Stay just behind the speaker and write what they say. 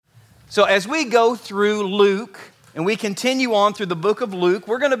So as we go through Luke and we continue on through the book of Luke,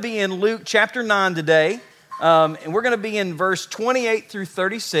 we're going to be in Luke chapter 9 today, and we're going to be in verse 28 through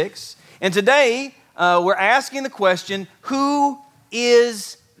 36. And today we're asking the question, who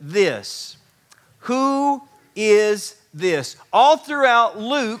is this? Who is this? All throughout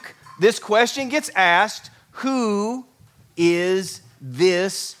Luke, this question gets asked, who is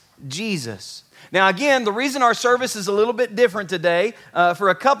this Jesus? Now again, the reason our service is a little bit different today for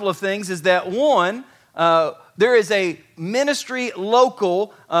a couple of things is that one, there is a ministry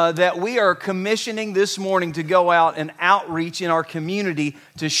local that we are commissioning this morning to go out and outreach in our community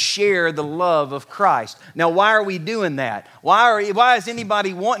to share the love of Christ. Now, why are we doing that? Why is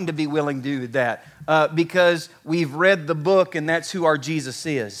anybody wanting to be willing to do that? Because we've read the book and that's who our Jesus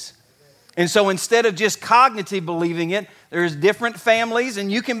is. And so instead of just cognitively believing it, there's different families,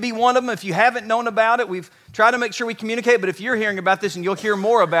 and you can be one of them. If you haven't known about it, we've tried to make sure we communicate, but if you're hearing about this, and you'll hear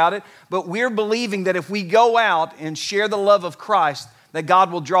more about it, but we're believing that if we go out and share the love of Christ, that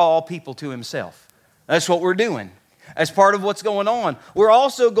God will draw all people to Himself. That's what we're doing as part of what's going on. We're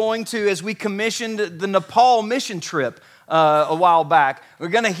also going to, as we commissioned the Nepal mission trip a while back, we're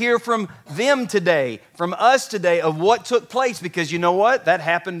going to hear from them today, from us today, of what took place, because you know what? That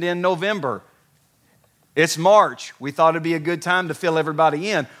happened in November. It's March. We thought it'd be a good time to fill everybody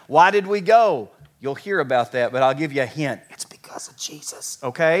in. Why did we go? You'll hear about that, but I'll give you a hint. It's because of Jesus,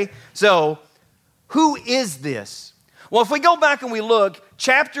 okay? So, who is this? Well, if we go back and we look,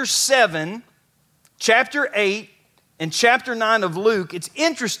 chapter 7, chapter 8, and chapter 9 of Luke, it's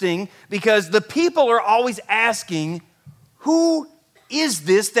interesting because the people are always asking, who is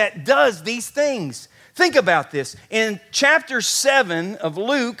this that does these things? Think about this. In chapter 7 of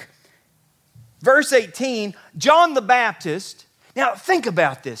Luke, verse 18, John the Baptist, now think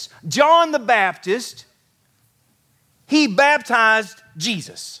about this. John the Baptist, he baptized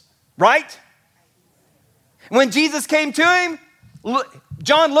Jesus, right? When Jesus came to him,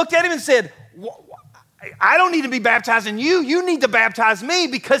 John looked at him and said, I don't need to be baptizing you. You need to baptize me,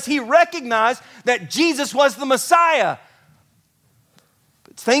 because he recognized that Jesus was the Messiah.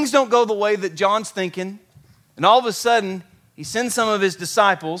 But things don't go the way that John's thinking. And all of a sudden, he sends some of his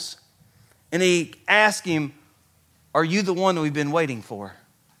disciples and he asks him, are you the one that we've been waiting for?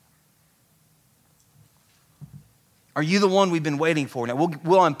 Are you the one we've been waiting for? Now,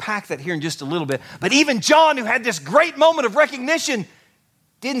 we'll unpack that here in just a little bit. But even John, who had this great moment of recognition,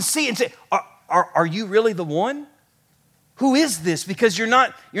 didn't see it and say, are you really the one? Who is this? Because you're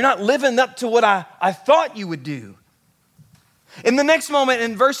not living up to what I thought you would do. In the next moment,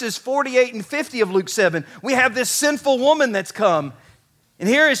 in verses 48 and 50 of Luke 7, we have this sinful woman that's come. And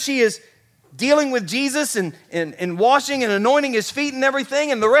here as she is dealing with Jesus and washing and anointing his feet and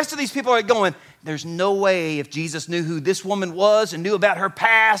everything. And the rest of these people are going, there's no way, if Jesus knew who this woman was and knew about her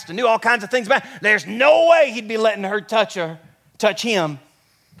past and knew all kinds of things about her, there's no way he'd be letting her touch him.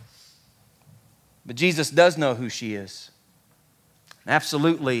 But Jesus does know who she is.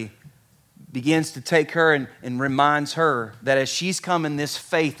 Absolutely begins to take her and reminds her that as she's come in this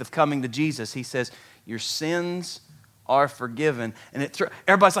faith of coming to Jesus, he says, your sins are forgiven. And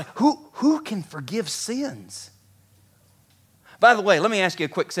everybody's like, who can forgive sins? By the way, let me ask you a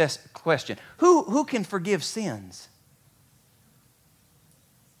quick question. Who can forgive sins?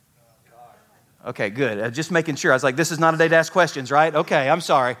 Okay, good. Just making sure. I was like, this is not a day to ask questions, right? Okay, I'm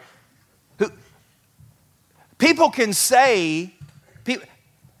sorry. People can say,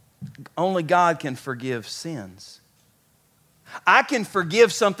 only God can forgive sins. I can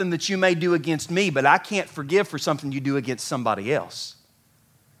forgive something that you may do against me, but I can't forgive for something you do against somebody else.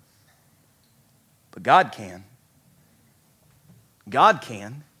 But God can. God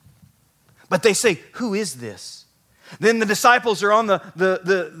can. But they say, who is this? Then the disciples are on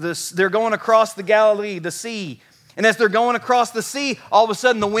they're going across the Galilee, the sea. And as they're going across the sea, all of a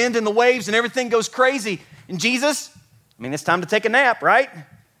sudden the wind and the waves and everything goes crazy. And Jesus, it's time to take a nap, right?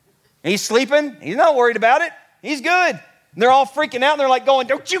 And he's sleeping. He's not worried about it. He's good. And they're all freaking out and they're like going,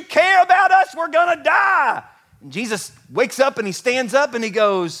 don't you care about us? We're going to die. And Jesus wakes up and he stands up and he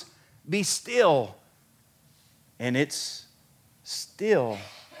goes, be still. And it's still.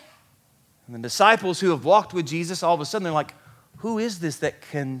 And the disciples who have walked with Jesus, all of a sudden they're like, who is this that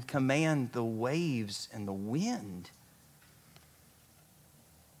can command the waves and the wind?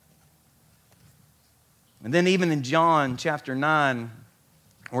 And then even in John chapter 9,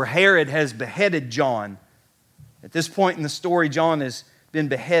 where Herod has beheaded John. At this point in the story, John has been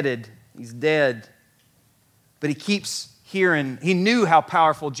beheaded. He's dead. But he keeps hearing, he knew how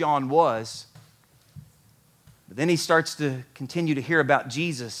powerful John was. But then he starts to continue to hear about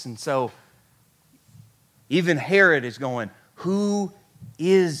Jesus. And so even Herod is going, who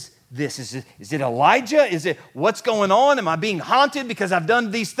is this? Is it Elijah? Is it what's going on? Am I being haunted because I've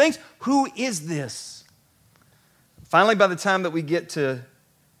done these things? Who is this? Finally, by the time that we get to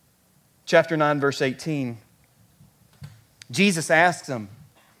chapter 9, verse 18, Jesus asks them,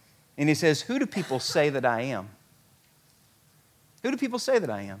 and he says, who do people say that I am? Who do people say that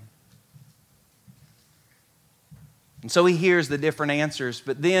I am? And so he hears the different answers,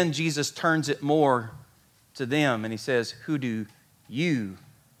 but then Jesus turns it more to them, and he says, who do you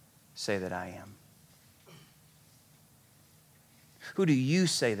say that I am? Who do you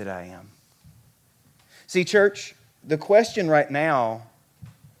say that I am? See, church, the question right now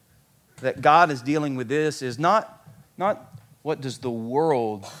that God is dealing with this is not what does the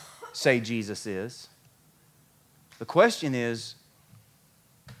world say Jesus is. The question is,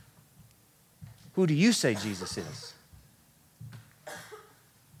 who do you say Jesus is?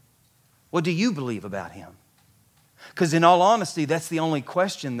 What do you believe about him? Because in all honesty, that's the only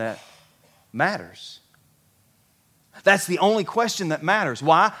question that matters. That's the only question that matters.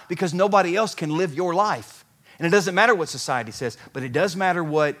 Why? Because nobody else can live your life. And it doesn't matter what society says, but it does matter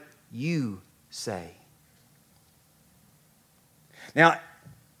what you say. Now,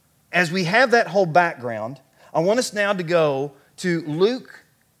 as we have that whole background, I want us now to go to Luke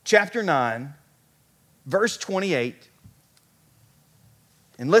chapter 9, verse 28,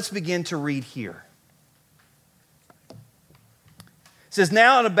 and let's begin to read here. It says,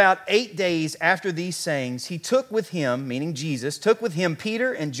 now in about 8 days after these sayings, he took with him, meaning Jesus, took with him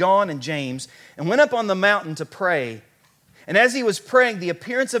Peter and John and James, and went up on the mountain to pray. And as he was praying, the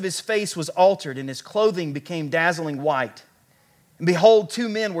appearance of his face was altered, and his clothing became dazzling white. And behold, 2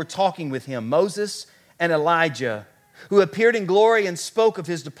 men were talking with him, Moses and Elijah, who appeared in glory and spoke of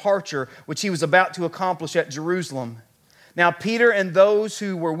his departure, which he was about to accomplish at Jerusalem. Now Peter and those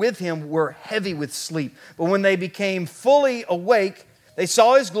who were with him were heavy with sleep. But when they became fully awake, they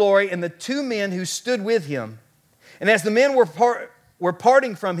saw his glory and the 2 men who stood with him. And as the men were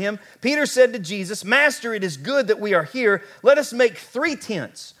parting from him, Peter said to Jesus, Master, it is good that we are here. Let us make 3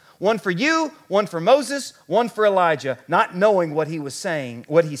 tents, one for you, one for Moses, one for Elijah, not knowing what he was saying,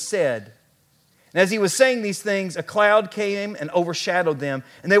 what he said. And as he was saying these things, a cloud came and overshadowed them,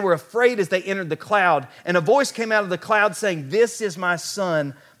 and they were afraid as they entered the cloud. And a voice came out of the cloud saying, This is my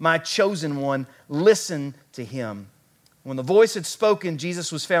son, my chosen one. Listen to him. When the voice had spoken,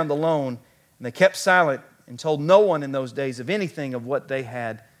 Jesus was found alone, and they kept silent and told no one in those days of anything of what they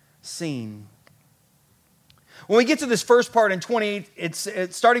had seen. When we get to this first part in 28, it's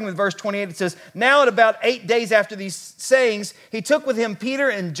starting with verse 28, it says, Now at about 8 days after these sayings, he took with him Peter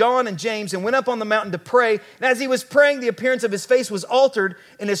and John and James and went up on the mountain to pray. And as he was praying, the appearance of his face was altered,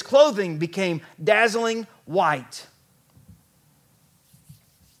 and his clothing became dazzling white.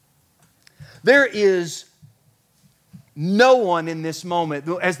 There is no one in this moment,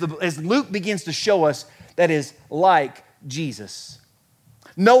 as Luke begins to show us, that is like Jesus.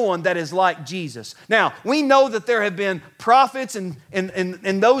 No one that is like Jesus. Now, we know that there have been prophets and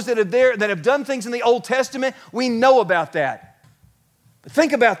those that have done things in the Old Testament. We know about that. But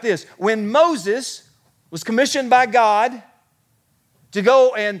think about this. When Moses was commissioned by God to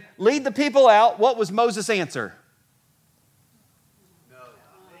go and lead the people out, what was Moses' answer? No.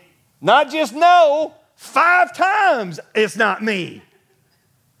 Not just no, 5 times, it's not me.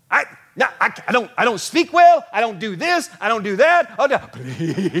 I don't speak well. I don't do this. I don't do that. Oh, no,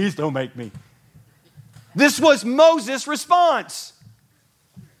 please don't make me. This was Moses' response.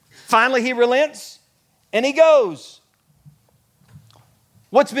 Finally, he relents and he goes.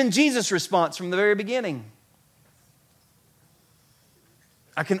 What's been Jesus' response from the very beginning?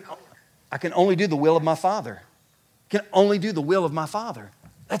 I can only do the will of my Father. I can only do the will of my Father.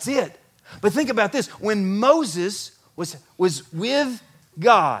 That's it. But think about this. When Moses was with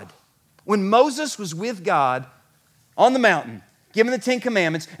God, when Moses was with God on the mountain, given the 10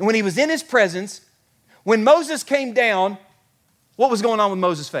 Commandments, and when he was in his presence, when Moses came down, what was going on with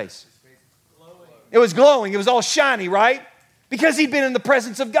Moses' face? It was glowing. It was all shiny, right? Because he'd been in the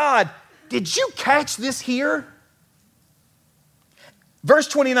presence of God. Did you catch this here? Verse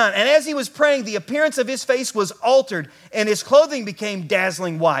 29, and as he was praying, the appearance of his face was altered, and his clothing became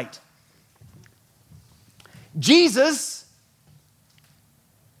dazzling white. Jesus,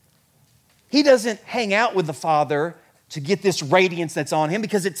 he doesn't hang out with the Father to get this radiance that's on him,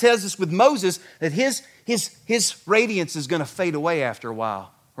 because it tells us with Moses that his radiance is going to fade away after a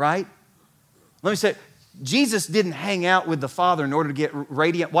while, right? Let me say, Jesus didn't hang out with the Father in order to get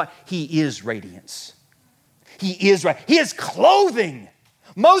radiant. What? He is radiance. He is right. He is clothing.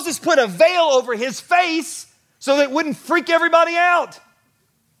 Moses put a veil over his face so that it wouldn't freak everybody out.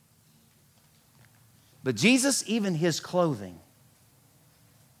 But Jesus, even his clothing,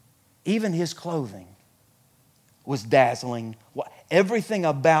 Even his clothing was dazzling. Everything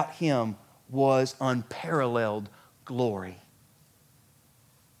about him was unparalleled glory.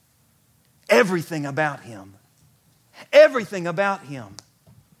 Everything about him. Everything about him.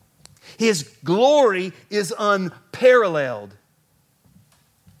 His glory is unparalleled.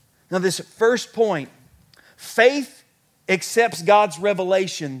 Now, this first point, faith accepts God's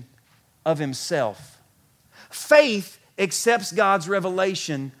revelation of himself. Faith accepts God's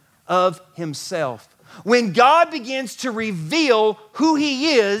revelation of himself. When God begins to reveal who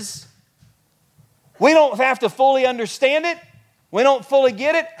he is, we don't have to fully understand it. We don't fully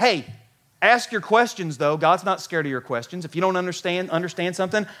get it. Hey, ask your questions, though. God's not scared of your questions. If you don't understand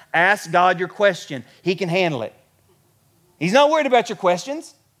something, ask God your question. He can handle it. He's not worried about your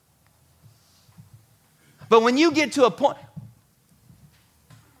questions. But when you get to a point,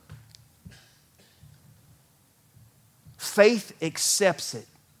 faith accepts it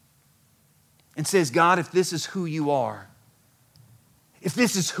and says, God, if this is who you are,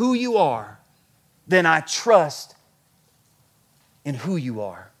 then I trust in who you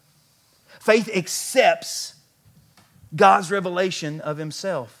are. Faith accepts God's revelation of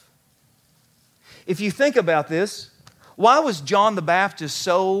himself. If you think about this, why was John the Baptist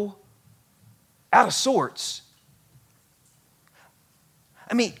so out of sorts?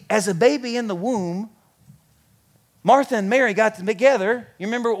 I mean, as a baby in the womb, Martha and Mary got together. You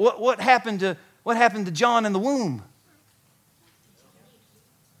remember what happened to John in the womb?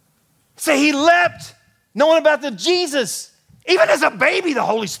 Say he leapt, knowing about the Jesus. Even as a baby, the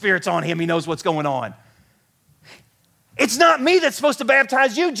Holy Spirit's on him. He knows what's going on. It's not me that's supposed to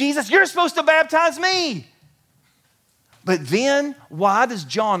baptize you, Jesus. You're supposed to baptize me. But then, why does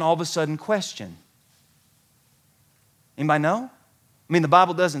John all of a sudden question? Anybody know? I mean, the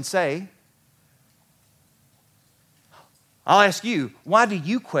Bible doesn't say. I'll ask you, why do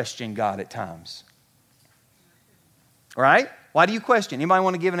you question God at times? All right? Why do you question? Anybody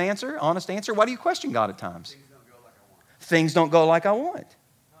want to give an answer, honest answer? Why do you question God at times? Things don't go like I want.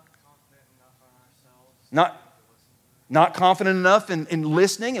 Not confident enough in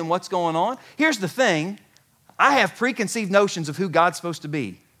listening and what's going on. Here's the thing. I have preconceived notions of who God's supposed to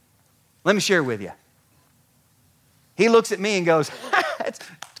be. Let me share with you. He looks at me and goes, it's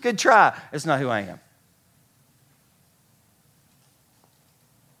a good try. It's not who I am.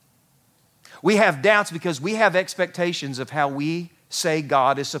 We have doubts because we have expectations of how we say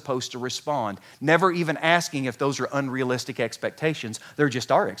God is supposed to respond, never even asking if those are unrealistic expectations. They're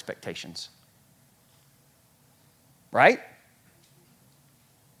just our expectations. Right?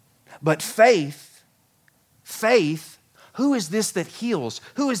 But faith, who is this that heals?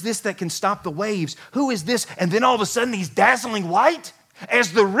 Who is this that can stop the waves? Who is this? And then all of a sudden he's dazzling white?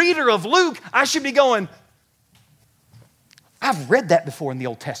 As the reader of Luke, I should be going, I've read that before in the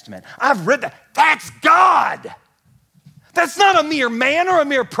Old Testament. I've read that. That's God. That's not a mere man or a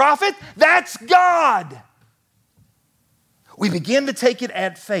mere prophet. That's God. We begin to take it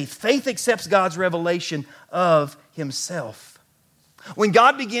at faith. Faith accepts God's revelation of himself. When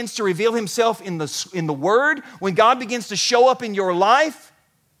God begins to reveal himself in the Word, when God begins to show up in your life,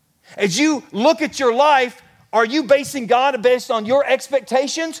 as you look at your life, are you basing God based on your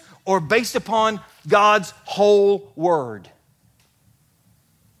expectations or based upon God's whole Word?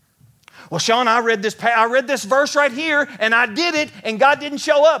 Well, Sean, I read this verse right here, and I did it, and God didn't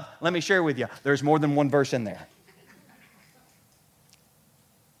show up. Let me share with you. There's more than one verse in there.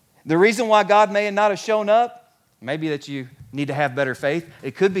 The reason why God may not have shown up, maybe that you need to have better faith.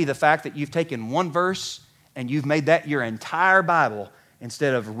 It could be the fact that you've taken one verse and you've made that your entire Bible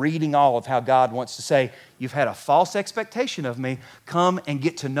instead of reading all of how God wants to say, you've had a false expectation of me. Come and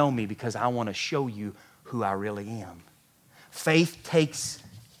get to know me because I want to show you who I really am. Faith takes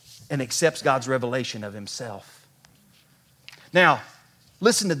and accepts God's revelation of himself. Now,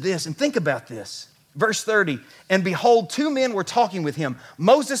 listen to this and think about this. Verse 30, and behold, two men were talking with him,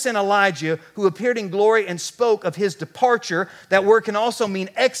 Moses and Elijah, who appeared in glory and spoke of his departure. That word can also mean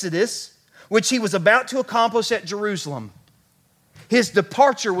Exodus, which he was about to accomplish at Jerusalem. His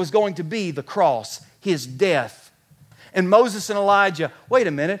departure was going to be the cross, his death. And Moses and Elijah, wait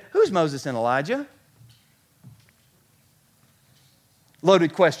a minute, who's Moses and Elijah?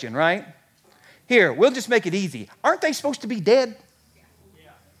 Loaded question, right? Here, we'll just make it easy. Aren't they supposed to be dead?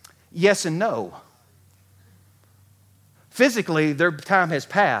 Yes and no. Physically, their time has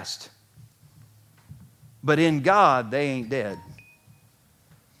passed. But in God, they ain't dead.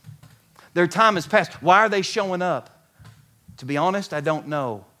 Their time has passed. Why are they showing up? To be honest, I don't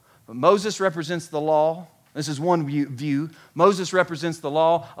know. But Moses represents the law. This is one view. Moses represents the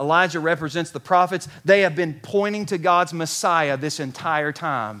law. Elijah represents the prophets. They have been pointing to God's Messiah this entire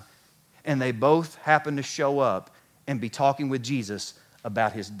time. And they both happen to show up and be talking with Jesus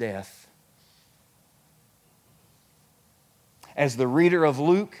about his death. As the reader of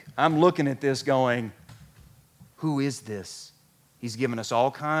Luke, I'm looking at this going, who is this? He's given us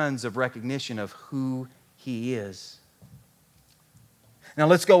all kinds of recognition of who he is. Now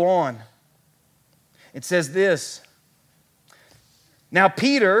let's go on. It says this. Now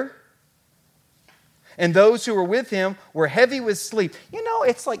Peter and those who were with him were heavy with sleep. You know,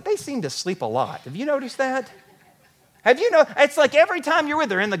 it's like they seem to sleep a lot. Have you noticed that? It's like every time you're with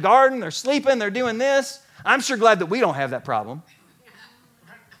them, they're in the garden, they're sleeping, they're doing this. I'm sure glad that we don't have that problem.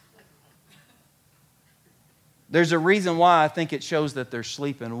 There's a reason why I think it shows that they're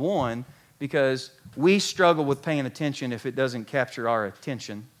sleeping. One, because we struggle with paying attention if it doesn't capture our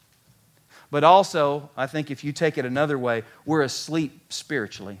attention. But also, I think if you take it another way, we're asleep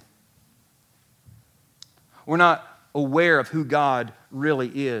spiritually. We're not aware of who God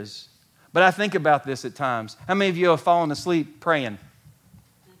really is. But I think about this at times. How many of you have fallen asleep praying?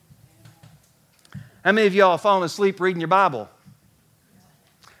 How many of y'all have fallen asleep reading your Bible?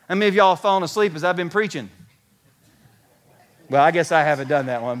 How many of y'all have fallen asleep as I've been preaching? Well, I guess I haven't done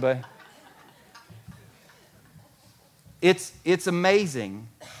that one, but it's amazing.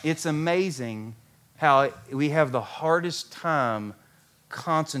 It's amazing how we have the hardest time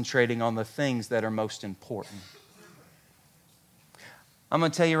concentrating on the things that are most important. I'm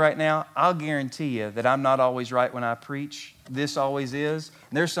going to tell you right now, I'll guarantee you that I'm not always right when I preach. This always is.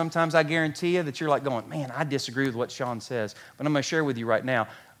 And there's sometimes I guarantee you that you're like going, man, I disagree with what Sean says. But I'm going to share with you right now,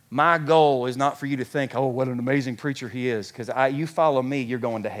 my goal is not for you to think, oh, what an amazing preacher he is. Because you follow me, you're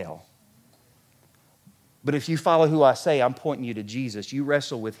going to hell. But if you follow who I say, I'm pointing you to Jesus. You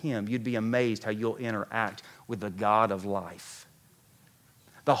wrestle with him. You'd be amazed how you'll interact with the God of life.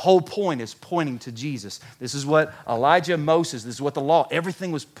 The whole point is pointing to Jesus. This is what Elijah, Moses, this is what the law,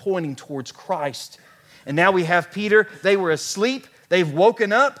 everything was pointing towards Christ. And now we have Peter. They were asleep. They've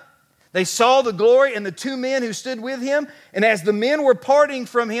woken up. They saw the glory and the two men who stood with him. And as the men were parting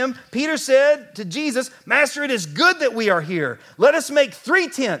from him, Peter said to Jesus, Master, it is good that we are here. Let us make 3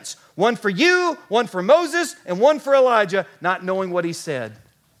 tents, one for you, one for Moses, and one for Elijah, not knowing what he said.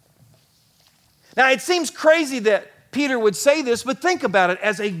 Now, it seems crazy that Peter would say this, but think about it.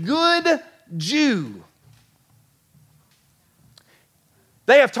 As a good Jew,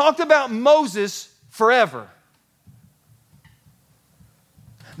 they have talked about Moses forever.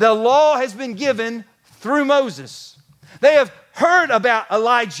 The law has been given through Moses. They have heard about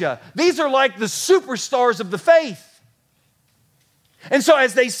Elijah. These are like the superstars of the faith. And so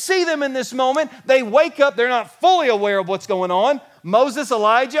as they see them in this moment, they wake up. They're not fully aware of what's going on. Moses,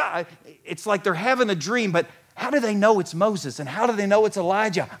 Elijah, it's like they're having a dream, but how do they know it's Moses? And how do they know it's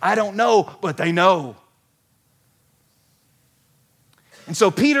Elijah? I don't know, but they know. And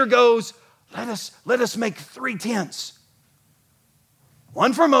so Peter goes, let us make 3 tents.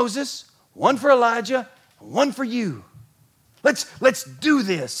 One for Moses, one for Elijah, one for you. Let's do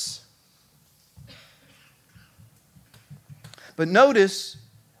this. But notice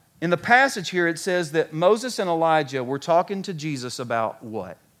in the passage here it says that Moses and Elijah were talking to Jesus about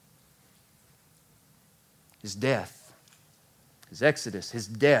what? His death, his exodus, his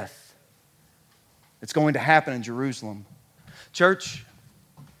death. It's going to happen in Jerusalem. Church,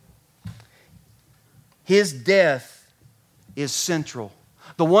 his death is central.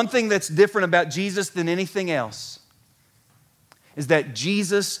 The one thing that's different about Jesus than anything else is that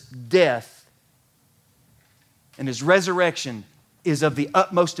Jesus' death and his resurrection is of the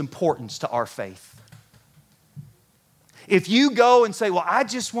utmost importance to our faith. If you go and say, well, I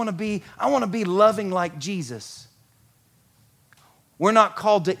want to be loving like Jesus, we're not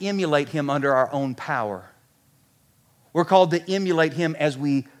called to emulate him under our own power. We're called to emulate him as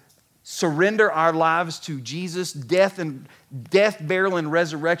we surrender our lives to Jesus' death, burial, and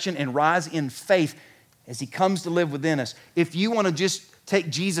resurrection, and rise in faith as he comes to live within us. If you want to just take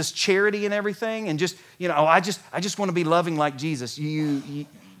Jesus' charity and everything and just, I just want to be loving like Jesus,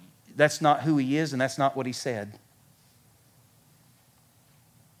 that's not who he is and that's not what he said.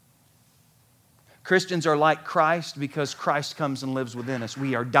 Christians are like Christ because Christ comes and lives within us.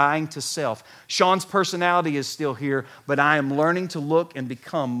 We are dying to self. Sean's personality is still here, but I am learning to look and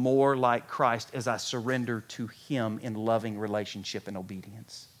become more like Christ as I surrender to him in loving relationship and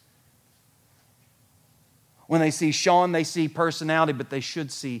obedience. When they see Sean, they see personality, but they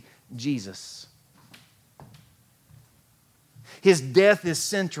should see Jesus. His death is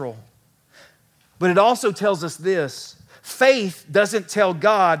central. But it also tells us this: faith doesn't tell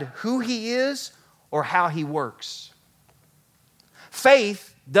God who he is or how he works.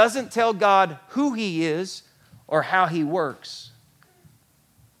 Faith doesn't tell God who he is or how he works.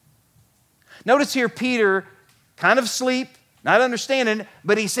 Notice here Peter, kind of asleep, not understanding,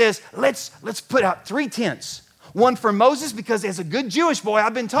 but he says, let's put out 3 tents. One for Moses, because as a good Jewish boy,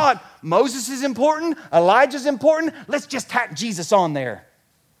 I've been taught Moses is important, Elijah's important. Let's just tack Jesus on there.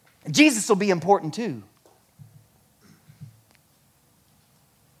 Jesus will be important too.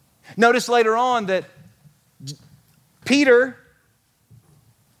 Notice later on that Peter,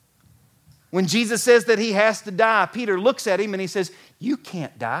 when Jesus says that he has to die, Peter looks at him and he says, you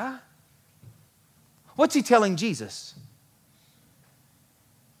can't die. What's he telling Jesus?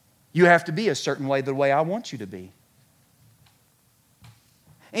 You have to be a certain way, the way I want you to be.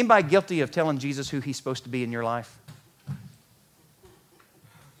 Anybody guilty of telling Jesus who he's supposed to be in your life?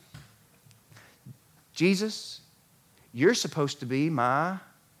 Jesus, you're supposed to be my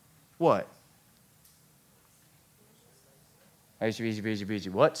what?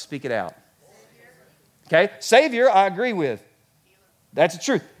 What? Speak it out. Okay, Savior, I agree with. That's the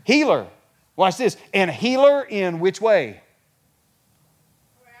truth. Healer. Watch this. And a healer in which way?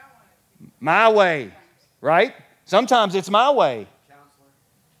 My way, right? Sometimes it's my way.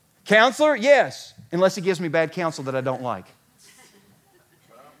 Counselor, yes. Unless he gives me bad counsel that I don't like.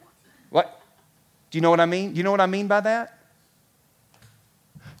 What? Do you know what I mean? Do you know what I mean by that?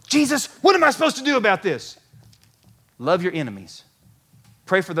 Jesus, what am I supposed to do about this? Love your enemies.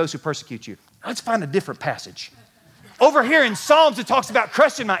 Pray for those who persecute you. Let's find a different passage. Over here in Psalms, it talks about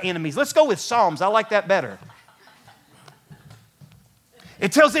crushing my enemies. Let's go with Psalms. I like that better.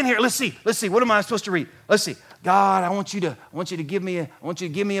 It tells in here, let's see, what am I supposed to read? Let's see. God, I want you to give me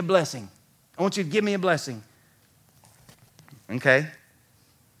a blessing. I want you to give me a blessing. Okay.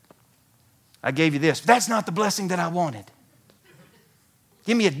 I gave you this. But that's not the blessing that I wanted.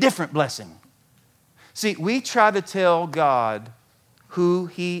 Give me a different blessing. See, we try to tell God who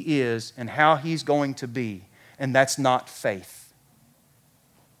He is and how He's going to be, and that's not faith.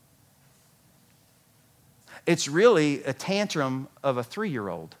 It's really a tantrum of a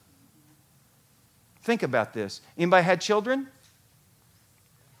 3-year-old. Think about this. Anybody had children?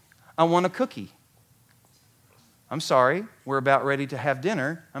 I want a cookie. I'm sorry, we're about ready to have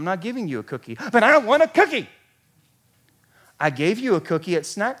dinner. I'm not giving you a cookie, but I want a cookie. I gave you a cookie at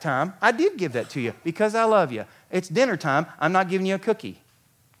snack time. I did give that to you because I love you. It's dinner time. I'm not giving you a cookie.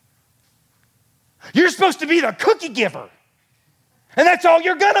 You're supposed to be the cookie giver. And that's all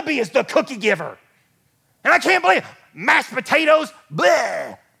you're going to be is the cookie giver. And I can't believe it. Mashed potatoes,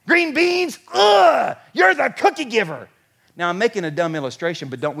 bleh. Green beans, ugh. You're the cookie giver. Now, I'm making a dumb illustration,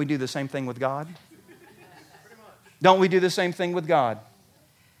 but don't we do the same thing with God? Don't we do the same thing with God?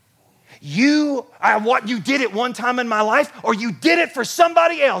 You did it one time in my life, or you did it for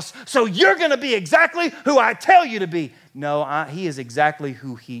somebody else, so you're going to be exactly who I tell you to be. No, He is exactly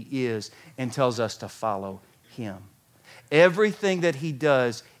who He is and tells us to follow Him. Everything that He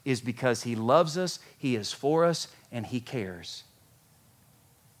does is because He loves us, He is for us, and He cares.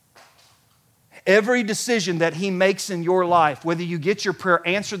 Every decision that He makes in your life, whether you get your prayer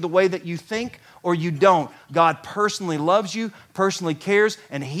answered the way that you think or you don't, God personally loves you, personally cares,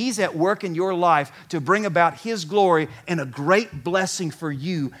 and He's at work in your life to bring about His glory and a great blessing for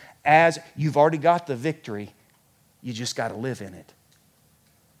you as you've already got the victory. You just got to live in it.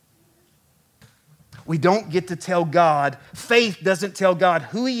 We don't get to tell God, faith doesn't tell God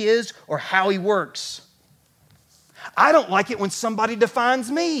who He is or how He works. I don't like it when somebody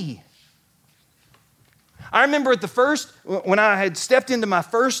defines me. I remember when I had stepped into my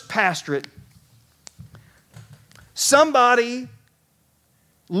first pastorate, somebody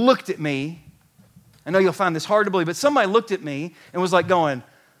looked at me. I know you'll find this hard to believe, but somebody looked at me and was like going,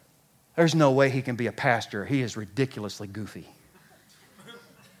 there's no way he can be a pastor. He is ridiculously goofy.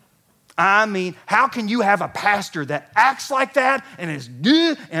 I mean, how can you have a pastor that acts like that and is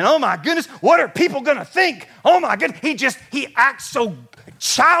good? And oh my goodness, what are people going to think? Oh my goodness, he acts so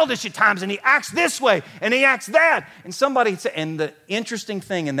childish at times, and he acts this way and he acts that. And and the interesting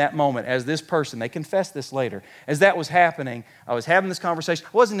thing in that moment, as this person, they confessed this later, as that was happening, I was having this conversation. I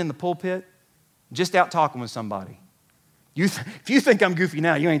wasn't in the pulpit, just out talking with somebody. If you think I'm goofy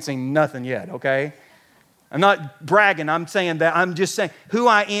now, you ain't seen nothing yet, okay? I'm not bragging. I'm saying that. I'm just saying who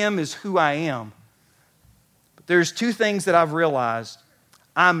I am is who I am. But there's 2 things that I've realized.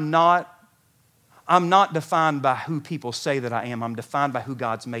 I'm not defined by who people say that I am. I'm defined by who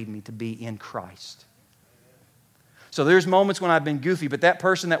God's made me to be in Christ. So there's moments when I've been goofy, but that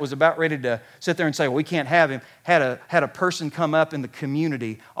person that was about ready to sit there and say, well, we can't have him, had a person come up in the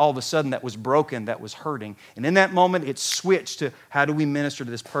community all of a sudden that was broken, that was hurting. And in that moment, it switched to how do we minister to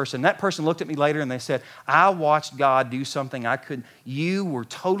this person? And that person looked at me later and they said, I watched God do something I couldn't. You were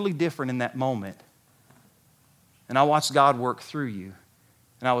totally different in that moment. And I watched God work through you.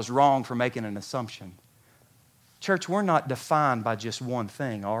 and I was wrong for making an assumption. Church, we're not defined by just one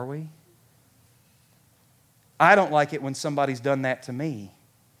thing, are we? I don't like it when somebody's done that to me.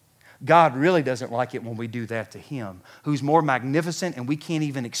 God really doesn't like it when we do that to Him, who's more magnificent, and we can't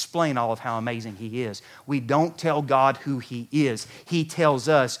even explain all of how amazing He is. We don't tell God who He is. He tells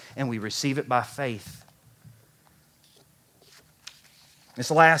us, and we receive it by faith.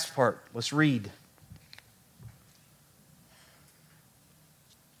 This last part, let's read.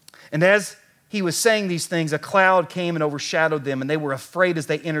 And as He was saying these things, a cloud came and overshadowed them, and they were afraid as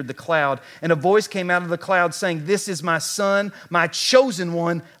they entered the cloud. And a voice came out of the cloud saying, "This is my Son, my chosen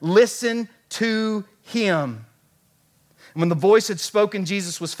one. Listen to Him." And when the voice had spoken,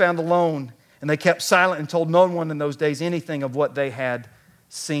 Jesus was found alone, and they kept silent and told no one in those days anything of what they had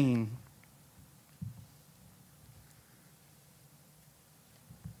seen.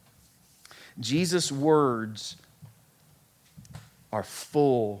 Jesus' words are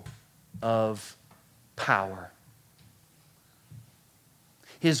full of power.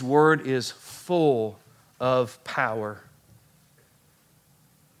 His word is full of power.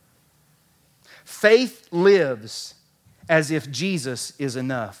 Faith lives as if Jesus is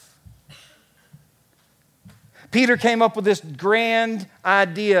enough. Peter came up with this grand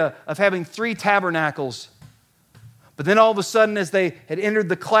idea of having 3 tabernacles. But then all of a sudden, as they had entered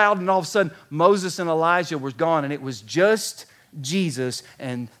the cloud, and all of a sudden Moses and Elijah were gone, and it was just Jesus,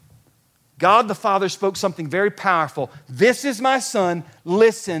 and God the Father spoke something very powerful. "This is my Son,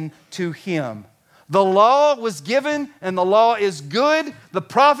 listen to Him." The law was given, and the law is good. The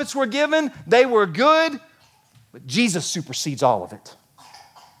prophets were given, they were good. But Jesus supersedes all of it.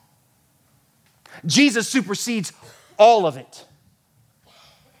 Jesus supersedes all of it.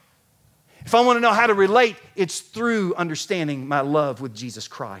 If I want to know how to relate, it's through understanding my love with Jesus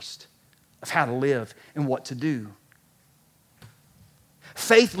Christ, of how to live and what to do.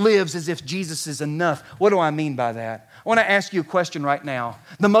 Faith lives as if Jesus is enough. What do I mean by that? I want to ask you a question right now.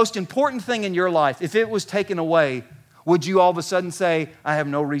 The most important thing in your life, if it was taken away, would you all of a sudden say, "I have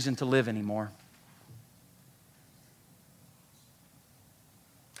no reason to live anymore"?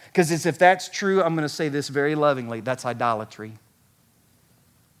 Because if that's true, I'm going to say this very lovingly, that's idolatry.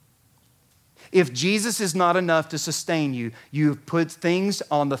 If Jesus is not enough to sustain you, you've put things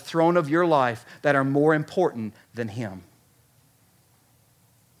on the throne of your life that are more important than Him.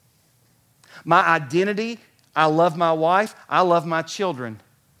 My identity, I love my wife, I love my children.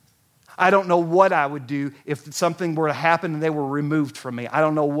 I don't know what I would do if something were to happen and they were removed from me. I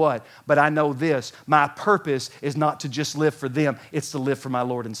don't know what, but I know this. My purpose is not to just live for them, it's to live for my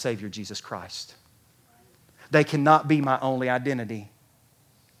Lord and Savior, Jesus Christ. They cannot be my only identity.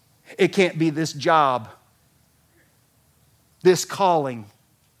 It can't be this job, this calling.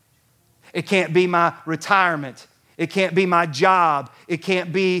 It can't be my retirement. It can't be my job. It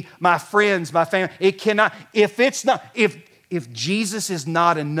can't be my friends, my family. It cannot. If Jesus is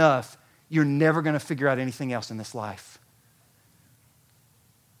not enough, you're never going to figure out anything else in this life.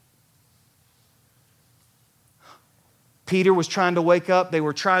 Peter was trying to wake up. They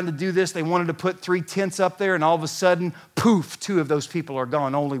were trying to do this. They wanted to put 3 tents up there, and all of a sudden, poof, 2 of those people are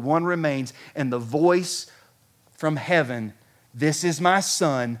gone. Only one remains, and the voice from heaven, "This is my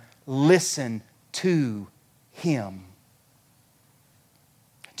Son, listen to Him."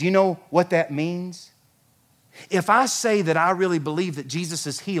 Do you know what that means? If I say that I really believe that Jesus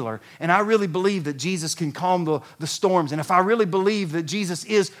is healer, and I really believe that Jesus can calm the storms, and if I really believe that Jesus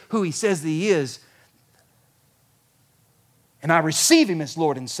is who He says that He is, and I receive Him as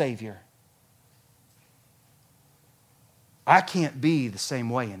Lord and Savior, I can't be the same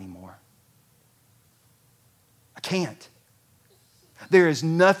way anymore. I can't. There is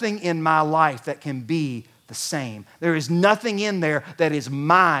nothing in my life that can be the same. There is nothing in there that is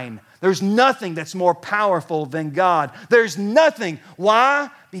mine. There's nothing that's more powerful than God. There's nothing.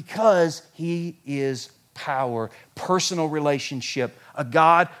 Why? Because He is power, personal relationship, a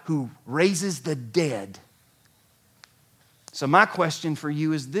God who raises the dead. So my question for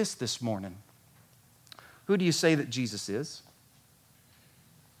you is this morning. Who do you say that Jesus is?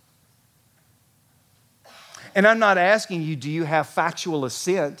 And I'm not asking you, do you have factual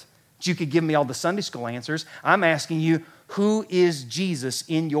assent that you could give me all the Sunday school answers? I'm asking you, who is Jesus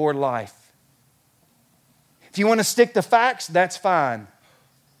in your life? If you want to stick to facts, that's fine.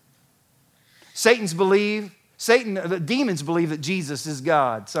 The demons believe that Jesus is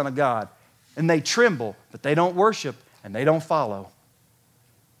God, Son of God. And they tremble, but they don't worship and they don't follow.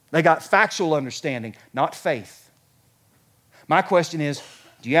 They got factual understanding, not faith. My question is,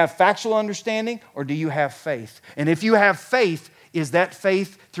 do you have factual understanding or do you have faith? And if you have faith, is that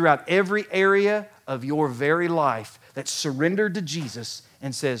faith throughout every area of your very life that's surrendered to Jesus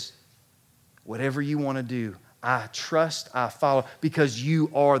and says, whatever you want to do, I trust, I follow, because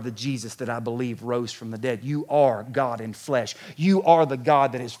you are the Jesus that I believe rose from the dead. You are God in flesh. You are the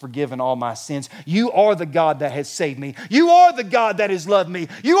God that has forgiven all my sins. You are the God that has saved me. You are the God that has loved me.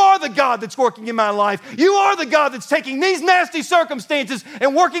 You are the God that's working in my life. You are the God that's taking these nasty circumstances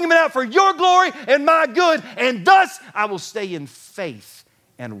and working them out for your glory and my good. And thus I will stay in faith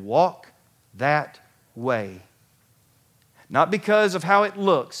and walk that way. Not because of how it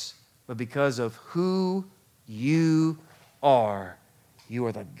looks, but because of who you are. You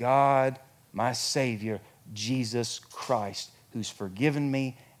are the God, my Savior, Jesus Christ, who's forgiven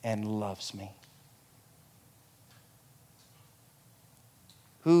me and loves me.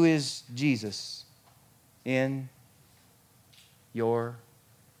 Who is Jesus in your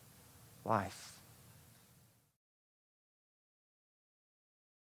life?